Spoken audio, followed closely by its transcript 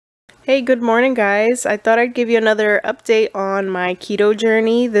Hey, good morning, guys. I thought I'd give you another update on my keto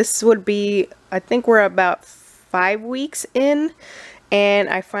journey. This would be, I think we're about 5 weeks in, and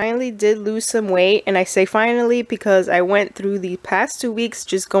I finally did lose some weight. And I say finally because I went through the past 2 weeks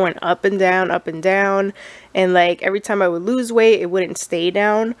just going up and down, and like every time I would lose weight, it wouldn't stay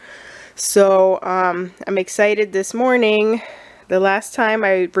down. So I'm excited this morning. The last time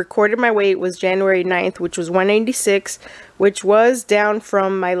I recorded my weight was January 9th, which was 196, which was down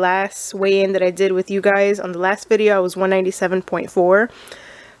from my last weigh-in that I did with you guys. On the last video, I was 197.4,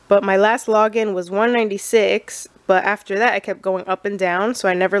 but my last login was 196, but after that, I kept going up and down, so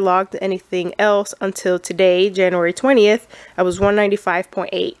I never logged anything else until today, January 20th. I was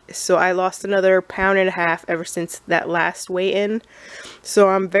 195.8, so I lost another pound and a half ever since that last weigh-in. So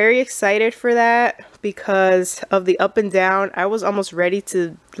I'm very excited for that because of the up and down. I was almost ready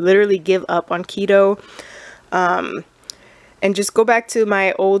to literally give up on keto and just go back to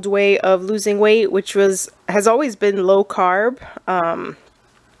my old way of losing weight, which has always been low carb,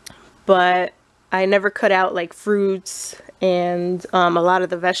 but I never cut out like fruits and a lot of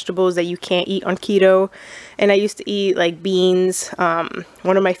the vegetables that you can't eat on keto. And I used to eat like beans.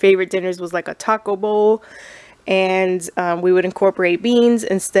 One of my favorite dinners was like a taco bowl, and we would incorporate beans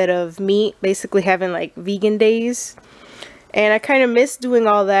instead of meat, basically having like vegan days. And I kind of miss doing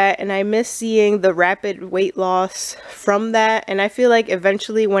all that, and I miss seeing the rapid weight loss from that. And I feel like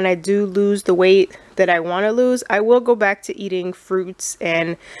eventually when I do lose the weight that I want to lose, I will go back to eating fruits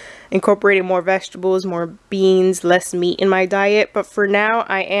and incorporating more vegetables, more beans, less meat in my diet. But for now,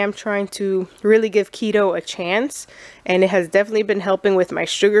 I am trying to really give keto a chance, and it has definitely been helping with my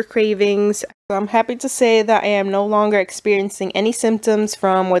sugar cravings. So I'm happy to say that I am no longer experiencing any symptoms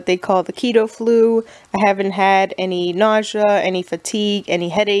from what they call the keto flu. I haven't had any nausea, any fatigue, any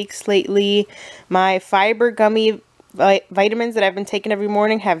headaches lately. My fiber gummy vitamins that I've been taking every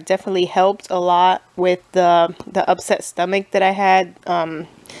morning have definitely helped a lot with the upset stomach that I had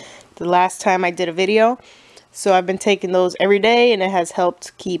the last time I did a video. So I've been taking those every day, and it has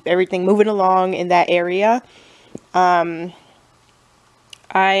helped keep everything moving along in that area. I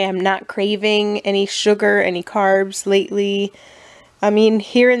am not craving any sugar, any carbs lately. I mean,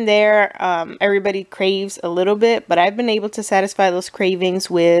 here and there, everybody craves a little bit, but I've been able to satisfy those cravings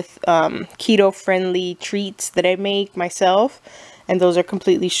with keto-friendly treats that I make myself. And those are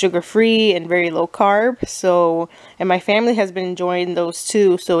completely sugar-free and very low carb. So, and my family has been enjoying those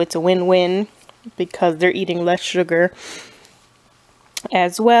too. So it's a win-win because they're eating less sugar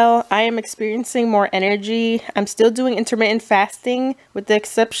as well. I am experiencing more energy. I'm still doing intermittent fasting, with the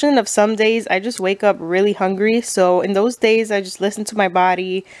exception of some days I just wake up really hungry. So in those days, I just listen to my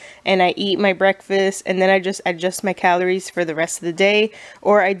body and I eat my breakfast, and then I just adjust my calories for the rest of the day,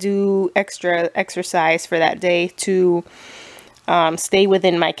 or I do extra exercise for that day to stay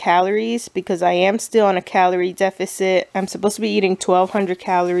within my calories, because I am still on a calorie deficit. I'm supposed to be eating 1,200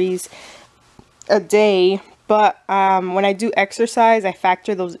 calories a day, but when I do exercise, I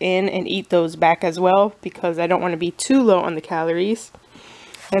factor those in and eat those back as well, because I don't want to be too low on the calories.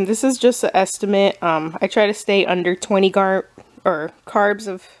 And this is just an estimate. I try to stay under 20 grams of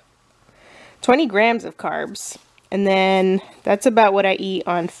carbs, and then that's about what I eat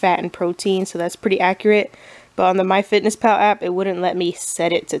on fat and protein, so that's pretty accurate. But on the MyFitnessPal app, it wouldn't let me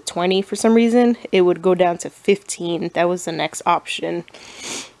set it to 20 for some reason. It would go down to 15. That was the next option.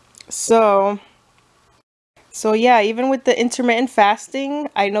 So yeah, even with the intermittent fasting,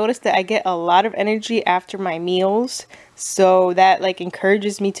 I noticed that I get a lot of energy after my meals. So that like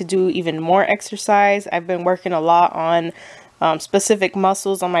encourages me to do even more exercise. I've been working a lot on specific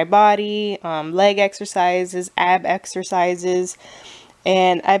muscles on my body, leg exercises, ab exercises.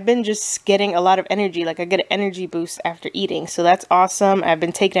 And I've been just getting a lot of energy. Like I get an energy boost after eating. So that's awesome. I've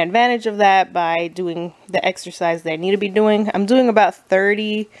been taking advantage of that by doing the exercise that I need to be doing. I'm doing about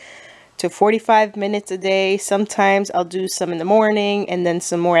 30 to 45 minutes a day. Sometimes I'll do some in the morning and then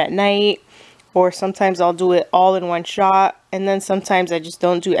some more at night. Or sometimes I'll do it all in one shot. And then sometimes I just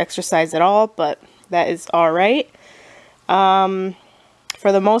don't do exercise at all. But that is all right.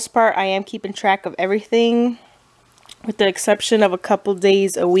 For the most part, I am keeping track of everything. With the exception of a couple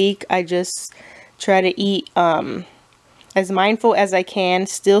days a week, I just try to eat as mindful as I can,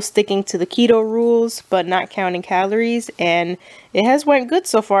 still sticking to the keto rules, but not counting calories. And it has went good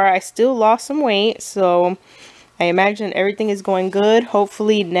so far. I still lost some weight, so I imagine everything is going good.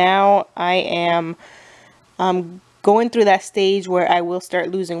 Hopefully now I am going through that stage where I will start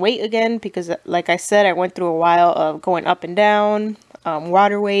losing weight again, because like I said, I went through a while of going up and down,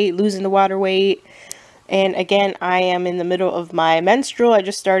 water weight, losing the water weight. And again, I am in the middle of my menstrual. I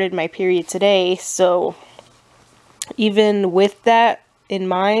just started my period today. So even with that, in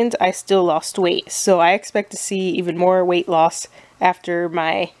mind, I still lost weight. So I expect to see even more weight loss after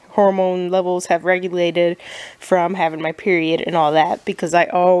my hormone levels have regulated from having my period and all that, because I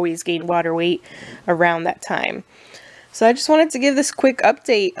always gain water weight around that time. So I just wanted to give this quick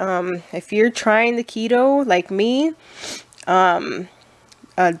update. If you're trying the keto like me,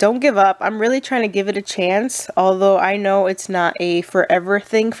 don't give up. I'm really trying to give it a chance, although I know it's not a forever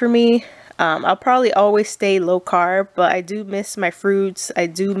thing for me. I'll probably always stay low carb, but I do miss my fruits. I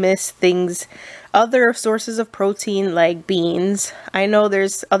do miss things, other sources of protein like beans. I know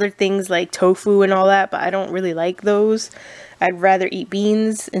there's other things like tofu and all that, but I don't really like those. I'd rather eat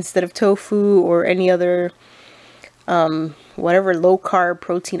beans instead of tofu or any other whatever low carb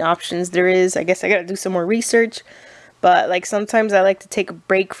protein options there is. I guess I gotta do some more research. But like sometimes I like to take a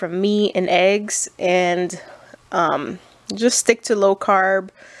break from meat and eggs and just stick to low carb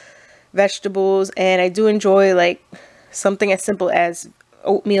vegetables. And I do enjoy like something as simple as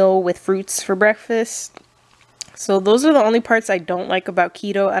oatmeal with fruits for breakfast. So those are the only parts I don't like about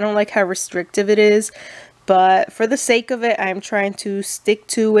keto. I don't like how restrictive it is, but for the sake of it, I'm trying to stick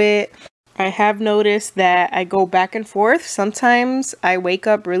to it. I have noticed that I go back and forth. Sometimes I wake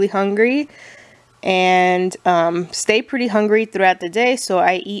up really hungry and stay pretty hungry throughout the day, so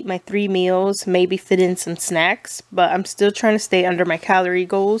I eat my 3 meals, maybe fit in some snacks, but I'm still trying to stay under my calorie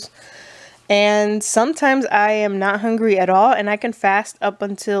goals. And sometimes I am not hungry at all, and I can fast up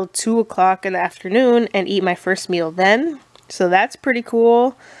until 2 o'clock in the afternoon and eat my first meal then. So that's pretty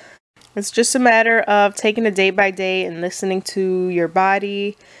cool. It's just a matter of taking it day by day and listening to your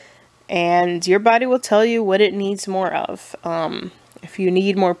body, and your body will tell you what it needs more of. If you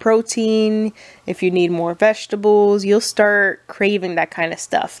need more protein, if you need more vegetables, you'll start craving that kind of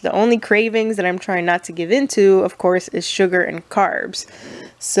stuff. The only cravings that I'm trying not to give into, of course, is sugar and carbs.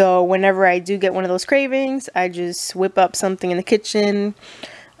 So whenever I do get one of those cravings, I just whip up something in the kitchen,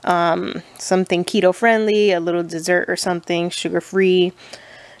 something keto friendly, a little dessert or something sugar free,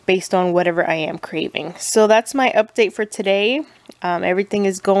 based on whatever I am craving. So that's my update for today. Everything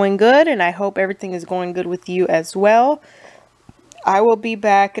is going good, and I hope everything is going good with you as well. I will be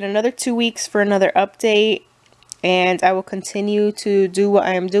back in another 2 weeks for another update, and I will continue to do what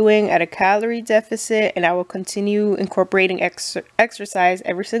I am doing at a calorie deficit, and I will continue incorporating exercise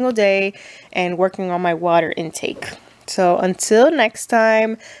every single day and working on my water intake. So until next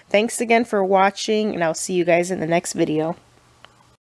time, thanks again for watching, and I'll see you guys in the next video.